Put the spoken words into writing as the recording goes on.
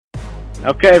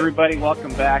Okay, everybody,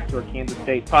 welcome back to our Kansas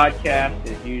State podcast.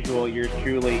 As usual, yours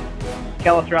truly,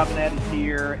 Kellis Robinette is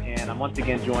here, and I'm once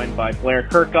again joined by Blair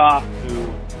Kirchhoff,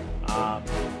 who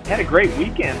had a great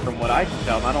weekend from what I can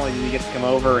tell. Not only did he get to come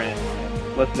over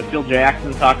and listen to Phil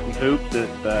Jackson talk some hoops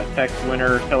at the Tex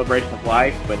Winter Celebration of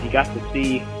Life, but he got to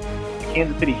see the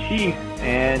Kansas City Chiefs.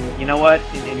 And you know what?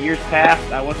 In years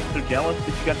past, I wasn't so jealous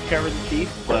that you got to cover the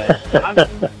Chiefs, but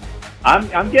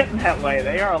I'm getting that way.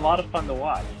 They are a lot of fun to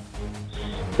watch.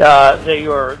 They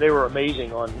were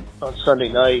amazing on Sunday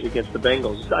night against the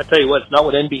Bengals. I tell you what, it's not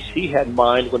what NBC had in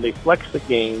mind when they flexed the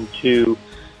game to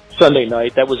Sunday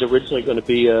night. That was originally going to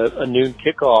be a noon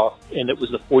kickoff, and it was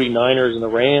the 49ers and the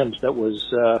Rams that was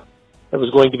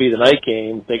going to be the night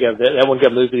game. That one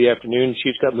got moved to the afternoon.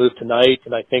 Chiefs got moved tonight,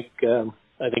 and I think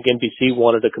NBC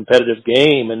wanted a competitive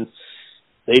game, and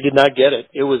they did not get it.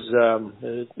 It was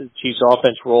the Chiefs'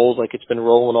 offense rolled like it's been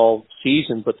rolling all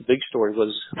season, but the big story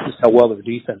was just how well their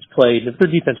defense played. If their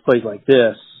defense played like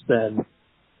this, then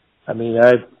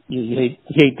you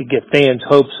hate to get fans'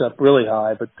 hopes up really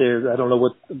high, but I don't know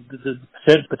what the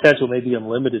potential may be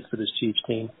unlimited for this Chiefs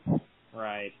team.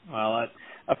 Right. Well,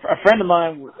 a friend of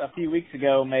mine a few weeks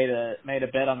ago made a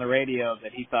bet on the radio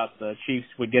that he thought the Chiefs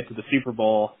would get to the Super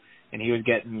Bowl. And he was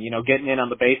getting in on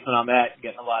the basement on that,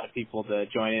 getting a lot of people to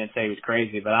join in and say he was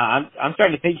crazy. But I'm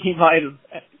starting to think he might have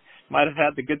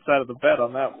had the good side of the bet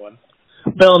on that one.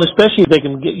 Well, and especially if they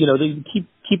can get, they can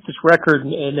keep this record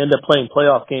and end up playing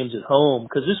playoff games at home,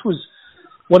 because this was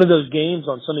one of those games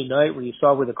on Sunday night where you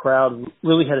saw where the crowd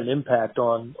really had an impact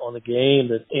on the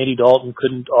game, that Andy Dalton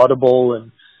couldn't audible,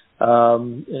 and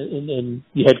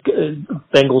you had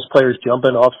Bengals players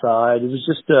jumping offside. It was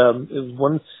just it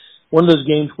was one of those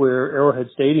games where Arrowhead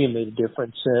Stadium made a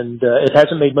difference, and it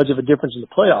hasn't made much of a difference in the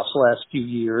playoffs the last few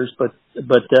years, but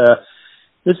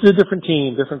this is a different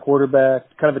team, different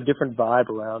quarterback, kind of a different vibe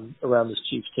around this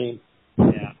Chiefs team.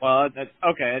 Yeah, well,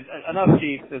 okay, enough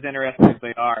Chiefs, as interesting as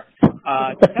they are.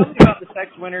 Tell me about the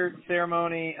Tex Winter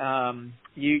ceremony.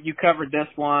 You covered this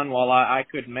one while I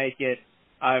couldn't make it.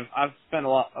 I've spent a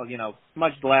lot,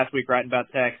 much of the last week writing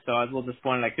about Tex, so I was a little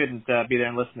disappointed I couldn't be there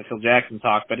and listen to Phil Jackson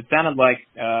talk. But it sounded like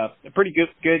a pretty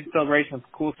good celebration,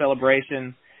 cool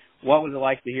celebration. What was it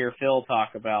like to hear Phil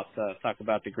talk about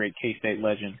the great K-State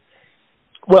legend?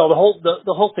 Well, the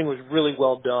whole thing was really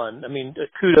well done. I mean,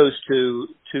 kudos to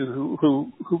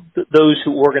who those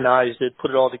who organized it,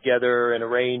 put it all together, and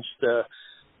arranged the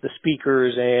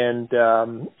speakers and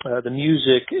the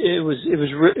music. It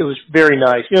was very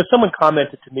nice. Someone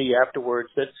commented to me afterwards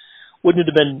that wouldn't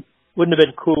it have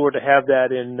been cooler to have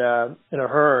that in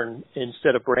Ahern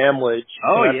instead of Bramlage.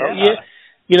 Oh, yeah.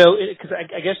 Because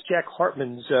I guess Jack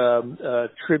Hartman's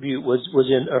tribute was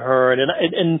in Ahern,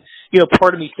 and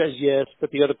part of me says yes,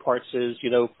 but the other part says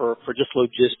for just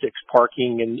logistics,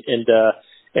 parking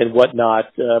and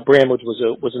whatnot, Bramlage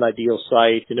was an ideal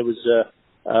site, and it was.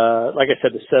 Like I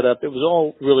said, the setup, it was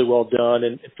all really well done,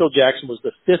 and Phil Jackson was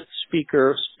the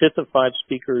fifth of five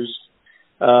speakers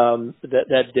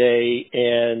that day,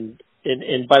 and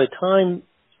by the time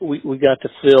we got to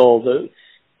Phil,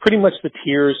 pretty much the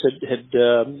tears had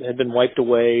been wiped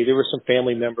away. There were some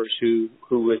family members who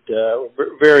would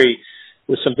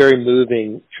with some very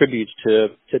moving tributes to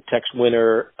Tex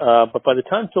Winter, but by the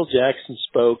time Phil Jackson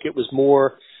spoke, it was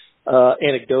more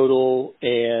anecdotal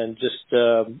and just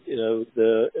the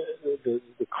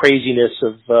craziness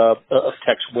of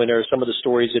Tex Winter. Some of the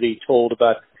stories that he told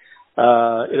about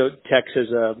Tex as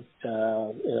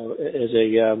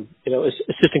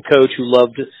assistant coach who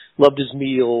loved his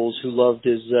meals, who loved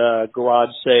his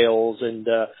garage sales, and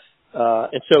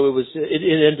so it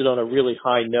ended on a really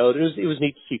high note. It was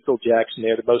neat to see Phil Jackson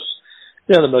there,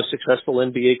 the most successful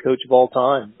NBA coach of all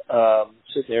time,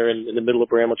 sitting there in the middle of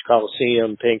Bramlage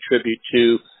Coliseum paying tribute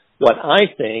to what I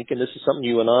think, and this is something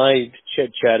you and I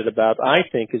chatted about, I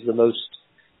think is the most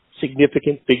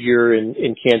significant figure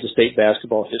in Kansas State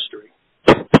basketball history.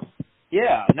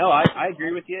 Yeah, no, I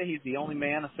agree with you. He's the only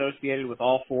man associated with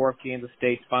all four of Kansas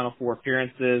State's Final Four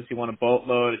appearances. He won a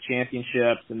boatload of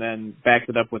championships and then backed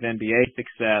it up with NBA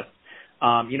success.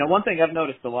 One thing I've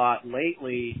noticed a lot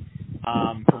lately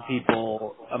from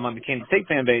people among the Kansas State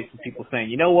fan base is people saying,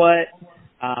 you know what,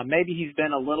 maybe he's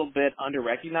been a little bit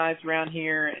under-recognized around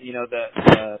here.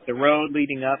 The road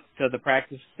leading up to the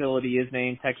practice facility is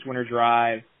named Tex Winter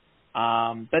Drive.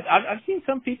 But I've seen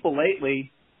some people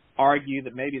lately argue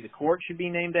that maybe the court should be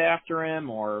named after him,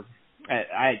 or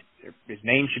his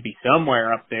name should be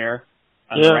somewhere up there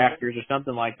on the rafters or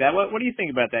something like that. What do you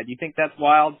think about that? Do you think that's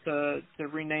wild to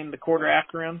rename the court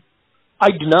after him? I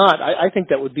do not. I think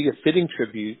that would be a fitting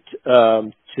tribute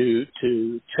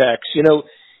to Tex.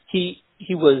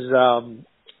 He was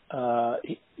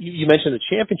you mentioned the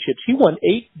championships. He won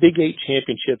 8 Big 8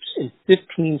 championships in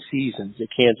 15 seasons at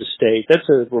Kansas State. That's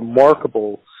a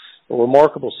remarkable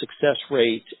success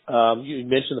rate. You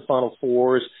mentioned the Final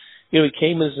Fours. He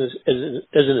came as an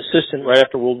assistant right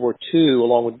after World War II,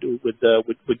 along with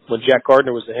when Jack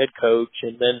Gardner was the head coach,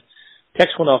 and then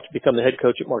Tex went off to become the head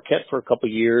coach at Marquette for a couple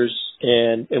of years.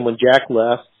 And when Jack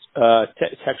left,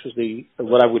 Tex was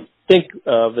what I would think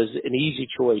of as an easy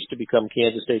choice to become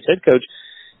Kansas State's head coach,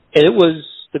 and it was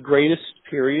the greatest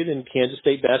period in Kansas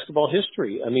State basketball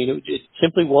history. I mean, it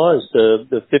simply was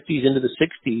the 50s into the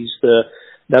 60s.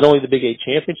 Not only the Big 8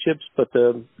 championships, but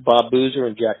the Bob Boozer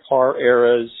and Jack Parr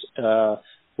eras,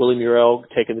 Willie Murrell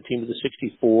taking the team to the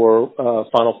 64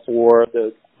 Final Four,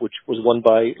 which was won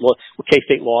by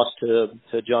K-State lost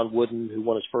to John Wooden, who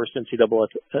won his first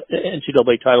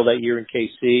NCAA title that year in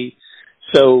KC.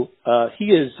 So he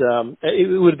is.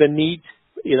 It would have been neat.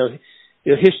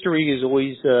 History is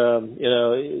always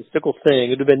a fickle thing. It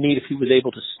would have been neat if he was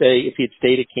able to stay. If he had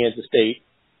stayed at Kansas State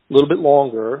a little bit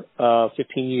longer.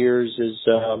 15 years is,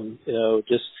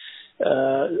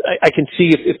 I can see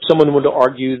if someone were to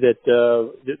argue that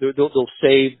they'll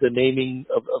save the naming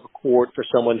of a court for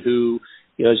someone who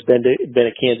has been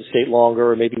at Kansas State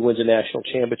longer, or maybe wins a national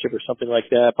championship or something like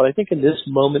that. But I think in this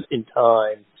moment in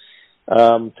time,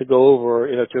 to go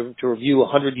over, to review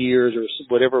 100 years or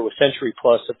whatever, a century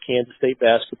plus of Kansas State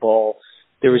basketball,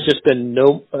 there has just been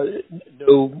no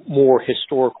more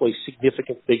historically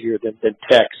significant figure than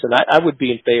Tex, and I would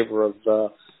be in favor of the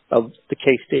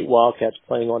K-State Wildcats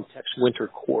playing on Tex Winter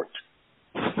court.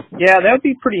 Yeah, that would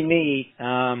be pretty neat,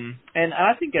 and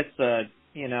I think it's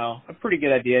a pretty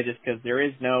good idea, just because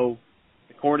the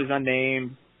court is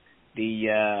unnamed, the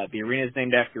arena is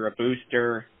named after a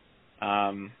booster,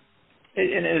 and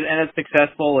as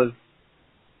successful as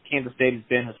Kansas State has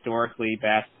been historically,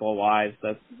 basketball-wise,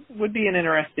 that would be an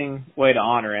interesting way to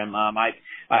honor him.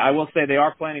 I will say they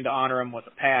are planning to honor him with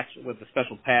a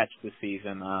special patch this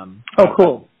season.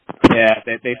 Cool. Yeah,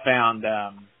 they found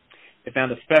a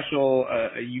special,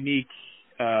 a unique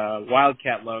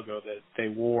Wildcat logo that they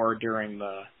wore during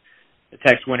the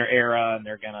Tex Winter era, and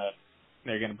they're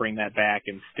gonna bring that back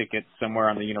and stick it somewhere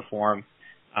on the uniform.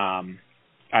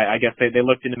 I guess they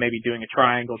looked into maybe doing a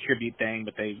triangle tribute thing,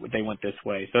 but they went this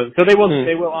way. So they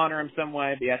will honor him some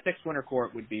way. But yeah, Tex Winter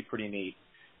Court would be pretty neat.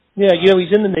 Yeah,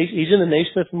 he's in the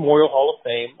Naismith Memorial Hall of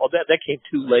Fame. Well, that came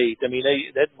too late. I mean,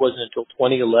 that wasn't until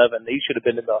 2011. He should have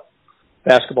been in the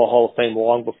Basketball Hall of Fame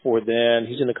long before then.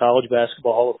 He's in the College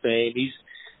Basketball Hall of Fame. He's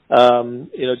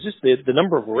just the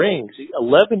number of rings,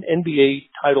 11 NBA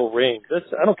title rings.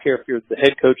 I don't care if you're the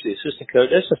head coach, the assistant coach.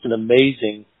 That's just an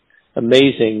amazing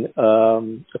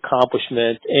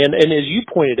accomplishment. And as you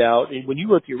pointed out, when you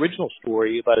wrote the original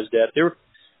story about his death, there were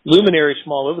luminaries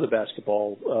from all over the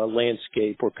basketball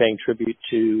landscape were paying tribute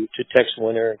to Tex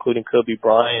Winter, including Kobe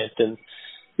Bryant. And,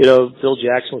 Phil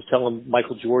Jackson was telling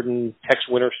Michael Jordan Tex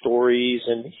Winter stories.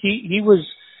 And he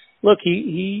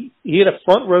had a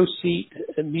front row seat,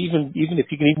 and even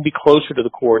if you can even be closer to the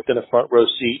court than a front row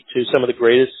seat to some of the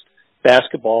greatest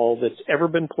basketball that's ever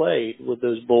been played with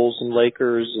those Bulls and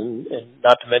Lakers, and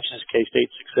not to mention his K-State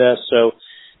success. So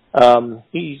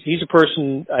he's a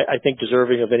person I think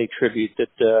deserving of any tribute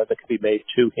that could be made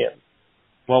to him.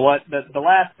 Well, the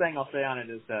last thing I'll say on it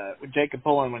is with Jacob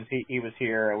Pullen, when he was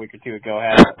here a week or two ago,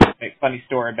 had a funny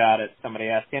story about it. Somebody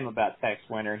asked him about Tex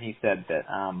Winter, and he said that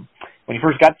when he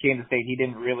first got to Kansas State, he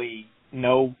didn't really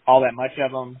know all that much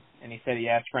of him. And he said he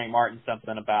asked Frank Martin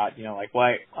something about,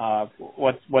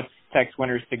 what's Tex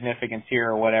Winter's significance here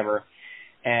or whatever.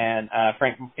 And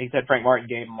he said Frank Martin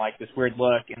gave him this weird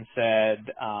look and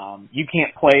said, you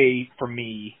can't play for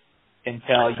me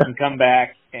until you can come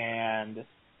back and,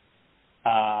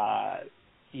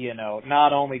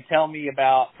 not only tell me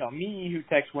who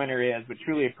Tex Winter is, but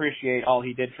truly appreciate all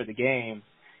he did for the game.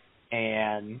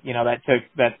 And, he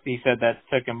said that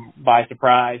took him by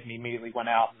surprise, and he immediately went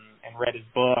out and read his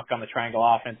book on the triangle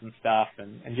offense and stuff,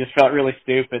 and just felt really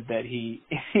stupid that he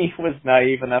was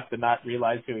naive enough to not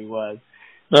realize who he was.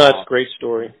 No, that's a great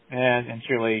story. And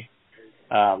truly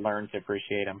learned to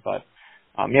appreciate him. But,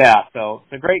 so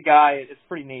it's a great guy. It's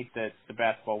pretty neat that the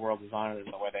basketball world has honored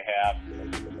him the way they have.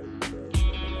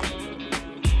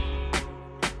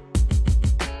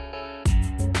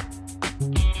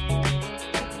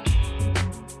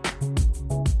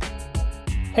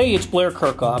 Hey, it's Blair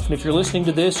Kirchhoff, and if you're listening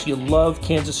to this, you love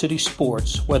Kansas City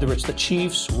sports, whether it's the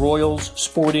Chiefs, Royals,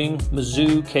 Sporting,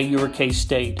 Mizzou, KU, or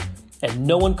K-State. And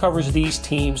no one covers these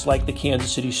teams like the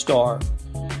Kansas City Star.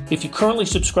 If you currently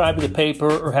subscribe to the paper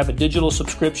or have a digital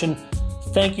subscription,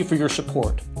 thank you for your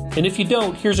support. And if you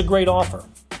don't, here's a great offer.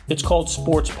 It's called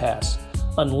Sports Pass.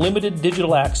 unlimited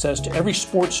digital access to every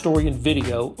sports story and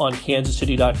video on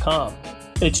kansascity.com.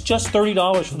 And it's just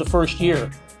 $30 for the first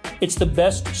year. It's the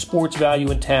best sports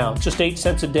value in town, just 8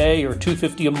 cents a day or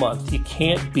 $2.50 a month. You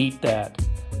can't beat that.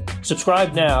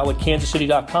 Subscribe now at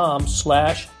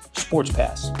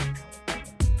kansascity.com/sportspass.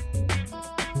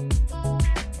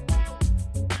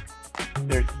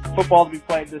 There's football to be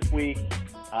played this week.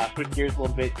 Switch gears a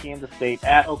little bit. Kansas State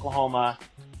at Oklahoma.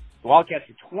 The Wildcats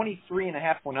are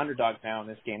 23.5-point underdogs now in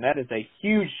this game. That is a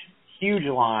huge, huge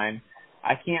line.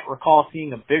 I can't recall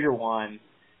seeing a bigger one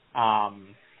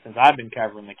since I've been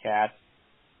covering the Cats.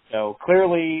 So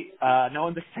clearly, no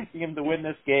one's expecting them to win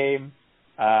this game.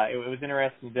 It was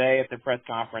interesting today at the press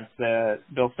conference. I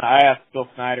asked Bill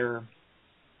Snyder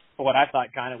what I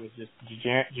thought kind of was just a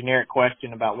generic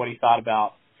question about what he thought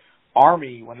about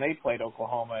Army when they played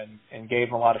Oklahoma and gave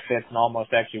them a lot of fits and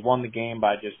almost actually won the game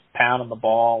by just pounding the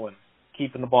ball and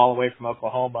keeping the ball away from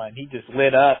Oklahoma. And he just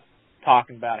lit up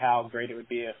talking about how great it would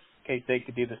be if K-State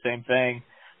could do the same thing.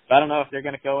 But I don't know if they're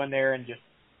going to go in there and just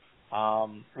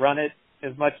run it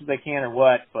as much as they can or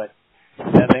what, but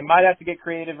they might have to get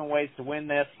creative in ways to win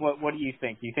this. What do you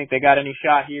think? Do you think they got any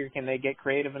shot here? Can they get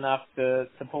creative enough to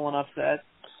pull an upset?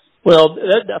 Well,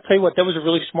 I'll tell you what, that was a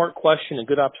really smart question and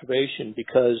good observation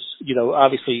because,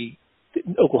 obviously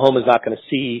Oklahoma's not going to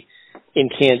see in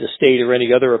Kansas State or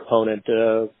any other opponent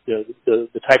the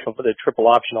type of the triple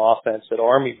option offense that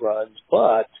Army runs.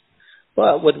 But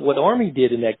what Army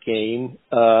did in that game,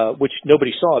 which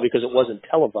nobody saw because it wasn't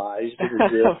televised, it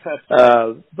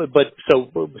was,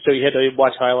 so you had to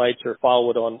watch highlights or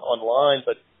follow it online.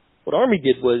 But what Army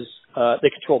did was they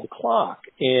controlled the clock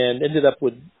and ended up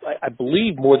with, I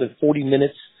believe, more than 40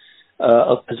 minutes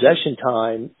of possession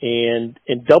time and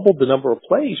doubled the number of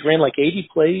plays, ran like 80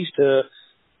 plays to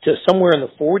somewhere in the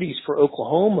 40s for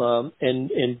Oklahoma and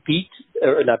gave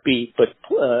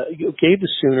the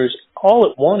Sooners all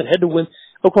it wanted. Had to win.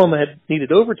 Oklahoma had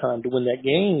needed overtime to win that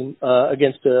game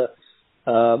against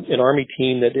an Army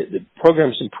team that the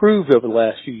program's improved over the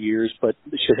last few years, but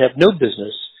should have no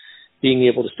business being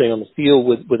able to stay on the field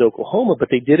with Oklahoma. But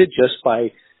they did it just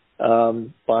by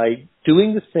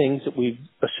doing the things that we've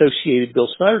associated Bill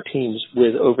Snyder teams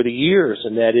with over the years,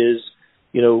 and that is,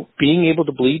 being able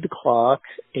to bleed the clock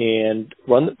and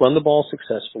run the ball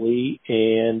successfully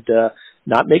and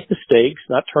not make mistakes,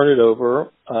 not turn it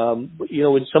over. And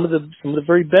some of the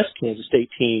very best Kansas State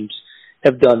teams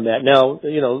have done that. Now,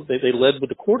 they led with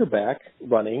the quarterback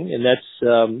running, and that's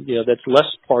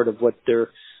less part of what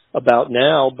they're about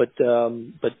now, but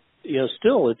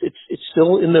still it's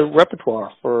still in the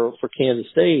repertoire for Kansas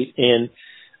State, and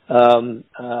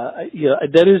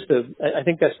that is I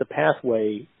think that's the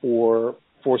pathway for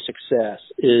success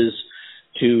is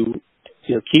to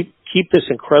keep this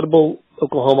incredible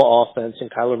Oklahoma offense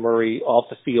and Kyler Murray off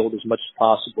the field as much as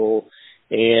possible,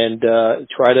 and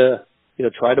try to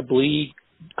bleed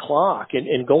clock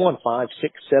and go on 5,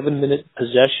 6, 7 minute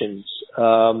possessions,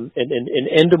 and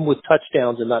end them with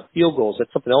touchdowns and not field goals.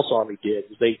 That's something else Army did.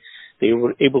 They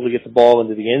were able to get the ball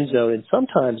into the end zone, and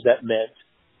sometimes that meant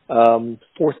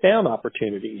fourth down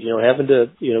opportunities. Having to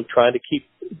trying to keep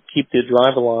the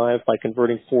drive alive by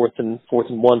converting fourth and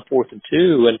 1, 4th and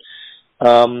 2, and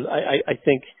I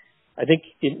think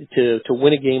to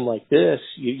win a game like this,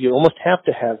 you almost have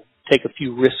to take a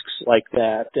few risks like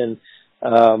that, and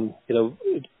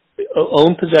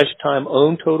own possession time,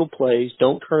 own total plays,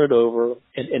 don't turn it over,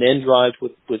 and end drives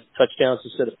with touchdowns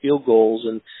instead of field goals.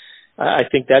 And I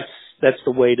think that's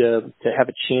the way to have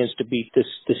a chance to beat this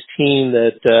team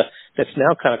that's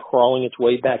now kind of crawling its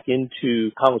way back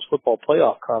into college football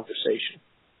playoff conversation.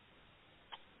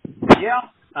 Yeah.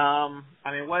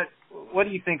 What do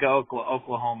you think of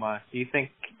Oklahoma? Do you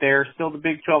think they're still the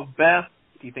Big 12 best?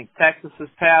 Do you think Texas has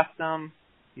passed them?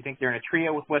 Do you think they're in a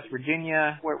trio with West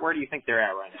Virginia? Where do you think they're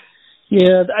at right now?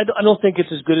 Yeah, I don't think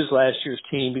it's as good as last year's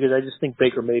team because I just think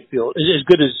Baker Mayfield is as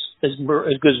good as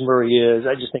Murray is.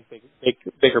 I just think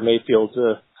Baker Mayfield's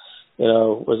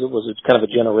was kind of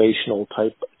a generational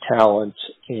type talent,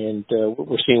 and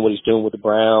we're seeing what he's doing with the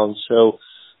Browns. So,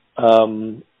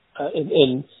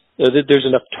 there's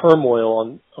enough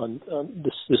turmoil on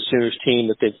this Sooners team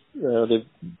that they've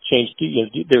changed.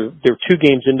 They're 2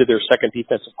 games into their second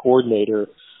defensive coordinator,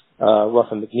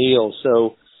 Ruffin McNeil.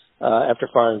 So after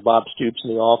firing Bob Stoops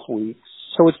in the off week,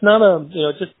 so it's not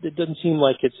it doesn't seem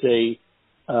like it's they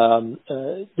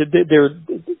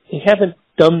haven't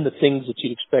done the things that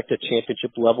you'd expect a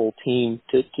championship level team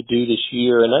to do this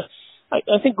year. And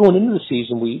I think going into the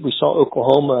season, we saw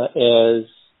Oklahoma as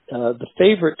the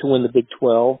favorite to win the Big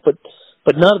 12, but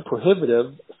not a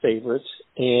prohibitive favorite.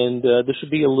 and this would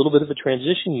be a little bit of a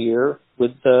transition year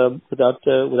without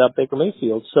Baker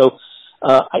Mayfield. So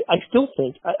I still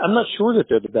think I'm not sure that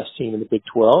they're the best team in the Big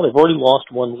 12. They've already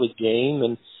lost one league game,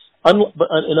 and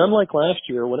unlike last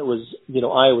year when it was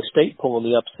Iowa State pulling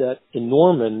the upset in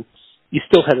Norman, you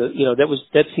still had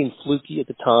that seemed fluky at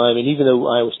the time. And even though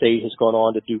Iowa State has gone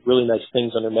on to do really nice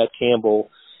things under Matt Campbell,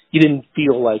 you didn't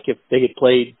feel like if they had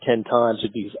played 10 times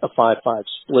it'd be a 5-5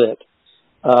 split.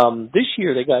 This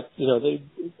year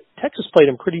Texas played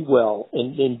them pretty well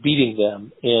in beating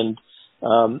them, and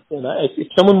if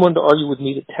someone wanted to argue with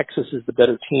me that Texas is the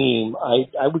better team,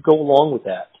 I would go along with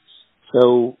that.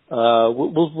 So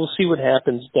we'll see what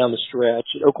happens down the stretch.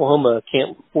 Oklahoma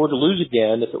can't afford to lose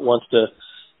again if it wants to,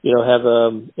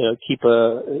 keep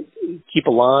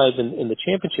alive in the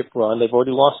championship run. They've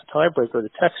already lost the tiebreaker to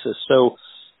Texas, so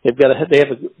they have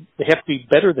to be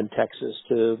better than Texas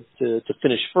to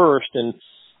finish first. And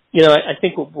I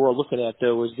think what we're looking at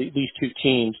though is these two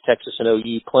teams, Texas and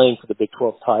OU, playing for the Big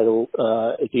 12 title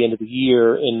at the end of the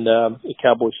year in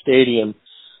Cowboy Stadium.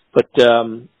 But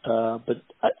I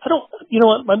don't.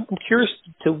 I'm curious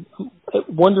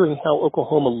wondering how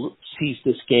Oklahoma sees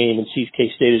this game and sees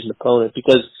K-State as an opponent,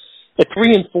 because at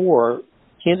 3-4,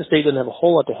 Kansas State doesn't have a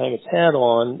whole lot to hang its hat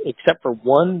on except for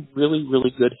one really,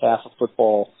 really good half of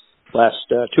football last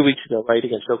 2 weeks ago, right,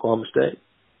 against Oklahoma State.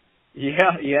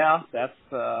 Yeah,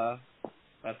 that's a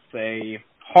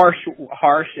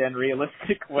harsh and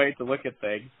realistic way to look at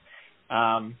things.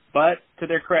 But to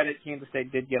their credit, Kansas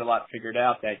State did get a lot figured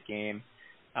out that game.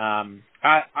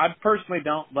 I personally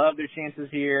don't love their chances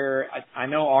here. I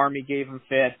know Army gave them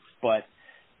fits, but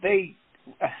the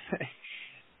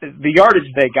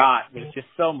yardage they got was just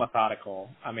so methodical.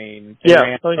 I mean, they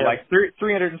ran for like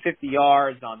 350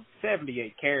 yards on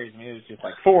 78 carries. I mean, it was just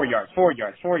like 4 yards. I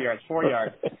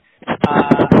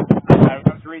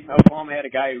was reading Oklahoma had a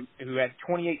guy who had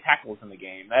 28 tackles in the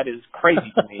game. That is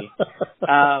crazy to me.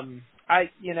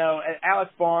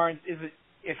 Alex Barnes,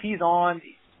 if he's on,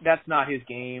 that's not his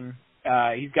game.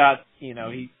 He's got,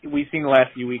 we've seen the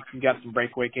last few weeks, he's got some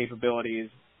breakaway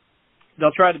capabilities.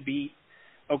 They'll try to beat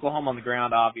Oklahoma on the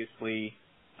ground, obviously,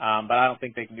 but I don't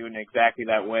think they can do it in exactly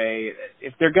that way.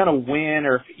 If they're going to win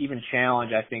or even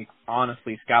challenge, I think,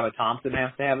 honestly, Skylar Thompson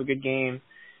has to have a good game.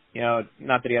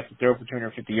 Not that he has to throw for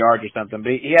 250 yards or something,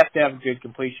 but he has to have a good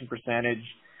completion percentage.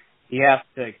 He has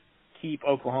to keep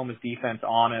Oklahoma's defense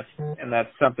honest, and that's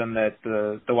something that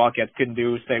the Wildcats couldn't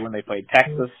do, say, when they played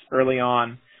Texas early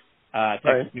on.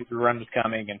 Texas knew the run was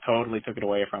coming and totally took it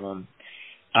away from them.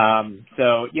 I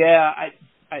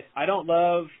don't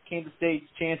love Kansas State's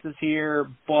chances here,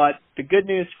 but the good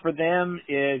news for them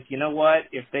is, you know what,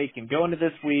 if they can go into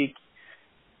this week,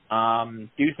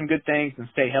 do some good things and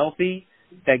stay healthy,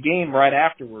 that game right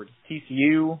afterwards,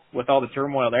 TCU, with all the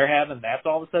turmoil they're having, that's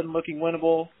all of a sudden looking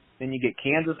winnable. Then you get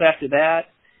Kansas after that.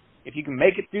 If you can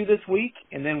make it through this week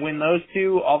and then win those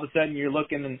two, all of a sudden you're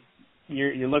looking and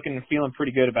feeling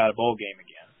pretty good about a bowl game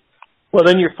again. Well,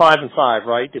 then you're 5-5,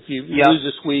 right? If you lose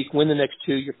this week, win the next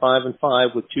two, you're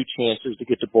 5-5 with two chances to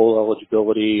get to bowl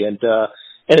eligibility. And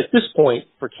at this point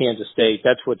for Kansas State,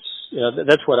 that's what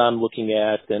I'm looking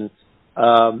at. And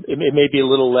it may be a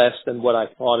little less than what I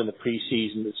thought in the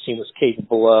preseason that team was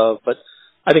capable of, but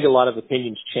I think a lot of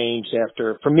opinions changed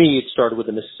after. For me, it started with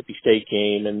the Mississippi State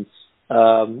game and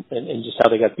just how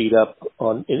they got beat up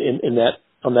on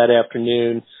that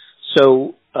afternoon.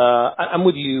 So I'm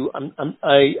with you.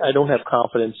 I don't have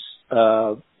confidence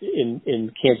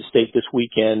in Kansas State this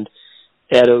weekend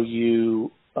at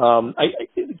OU.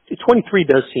 23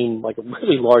 does seem like a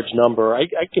really large number. I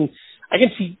can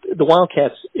see the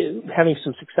Wildcats having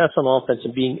some success on offense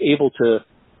and being able to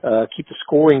keep the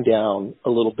scoring down a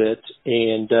little bit,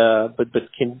 and but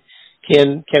can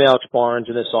Alex Barnes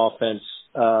in this offense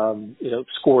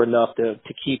score enough to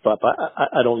keep up?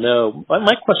 I don't know.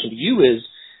 My question to you is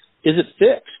it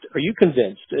fixed? Are you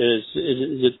convinced? Is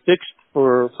it fixed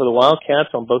for the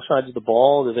Wildcats on both sides of the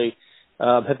ball? Do they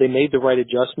have they made the right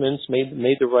adjustments?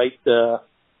 Made the right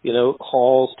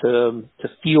calls to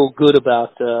feel good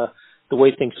about the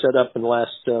way things set up in the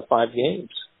last 5 games?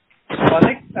 Well,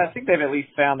 I think they've at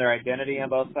least found their identity on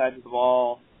both sides of the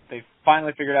ball. They've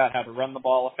finally figured out how to run the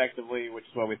ball effectively, which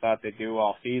is what we thought they'd do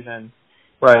all season.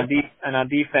 Right. And on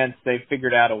defense, they've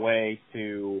figured out a way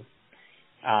to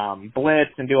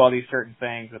blitz and do all these certain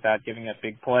things without giving up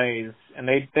big plays. And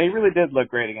they really did look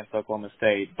great against Oklahoma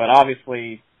State. But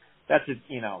obviously, that's just,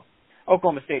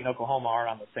 Oklahoma State and Oklahoma aren't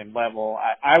on the same level.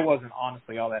 I wasn't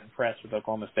honestly all that impressed with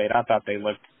Oklahoma State. I thought they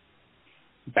looked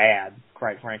bad,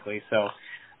 quite frankly. So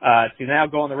to now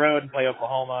go on the road and play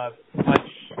Oklahoma,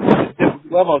 the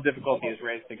level of difficulty is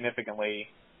raised significantly.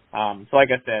 So like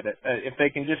I said, if they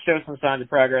can just show some signs of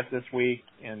progress this week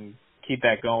and keep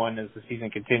that going as the season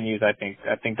continues, I think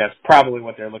that's probably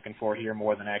what they're looking for here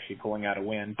more than actually pulling out a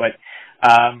win. But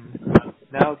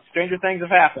now stranger things have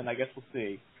happened. I guess we'll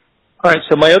see. All right.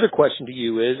 So my other question to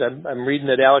you is, I'm reading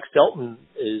that Alex Delton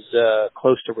is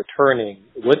close to returning.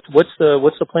 What's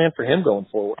the plan for him going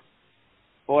forward?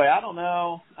 Boy, I don't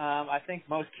know. I think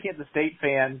most Kansas State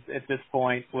fans at this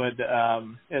point would,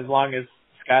 as long as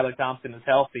Skylar Thompson is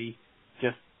healthy,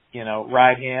 just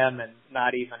ride him and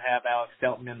not even have Alex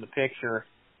Delton in the picture,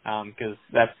 because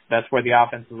that's where the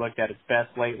offense has looked at its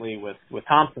best lately with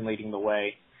Thompson leading the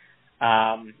way.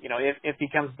 If he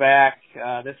comes back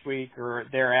this week or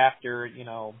thereafter,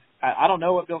 I don't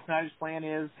know what Bill Snyder's plan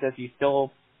is. Does he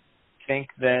still think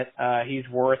that he's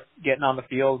worth getting on the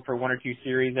field for 1 or 2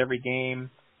 series every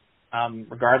game,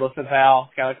 regardless of how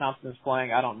Skylar Thompson is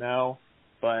playing? I don't know.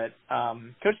 But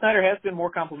Coach Snyder has been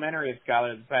more complimentary of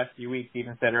Skylar the past few weeks. He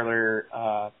even said earlier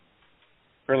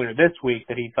this week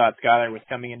that he thought Skylar was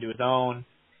coming into his own.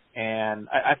 And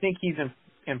I think he's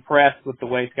impressed with the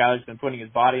way Skylar's been putting his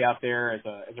body out there as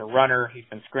a runner. He's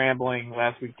been scrambling.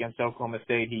 Last week against Oklahoma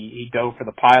State, he dove for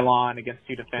the pylon against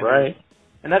 2 defenders. Right.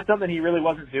 And that's something he really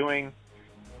wasn't doing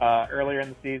earlier in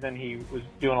the season. He was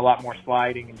doing a lot more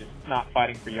sliding and just not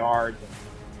fighting for yards. And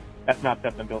that's not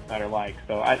something Bill Snyder likes.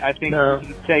 So I think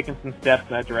he's taken some steps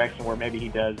in that direction where maybe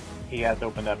he has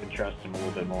opened up and trusted him a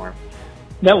little bit more.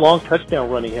 That long touchdown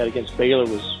run he had against Baylor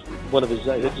was one of his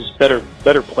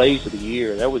better plays of the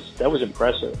year. That was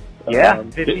impressive. Yeah,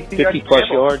 50 plus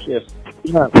yards.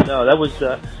 Yeah. No, that was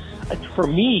for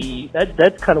me.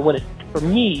 That's kind of when it's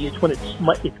when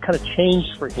it's kind of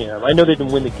changed for him. I know they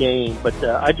didn't win the game, but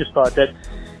I just thought that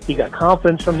he got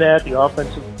confidence from that. The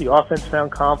offense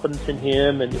found confidence in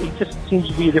him, and he just seems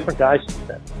to be a different guy since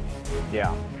then.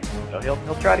 Yeah. So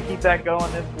he'll try to keep that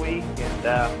going this week, and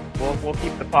we'll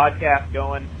keep the podcast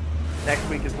going next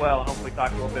week as well, and hopefully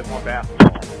talk a little bit more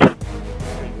basketball.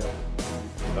 There you go.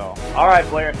 So, all right,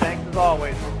 Blair. Thanks as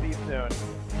always. We'll see you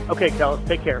soon. Okay, Kellis.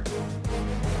 Take care.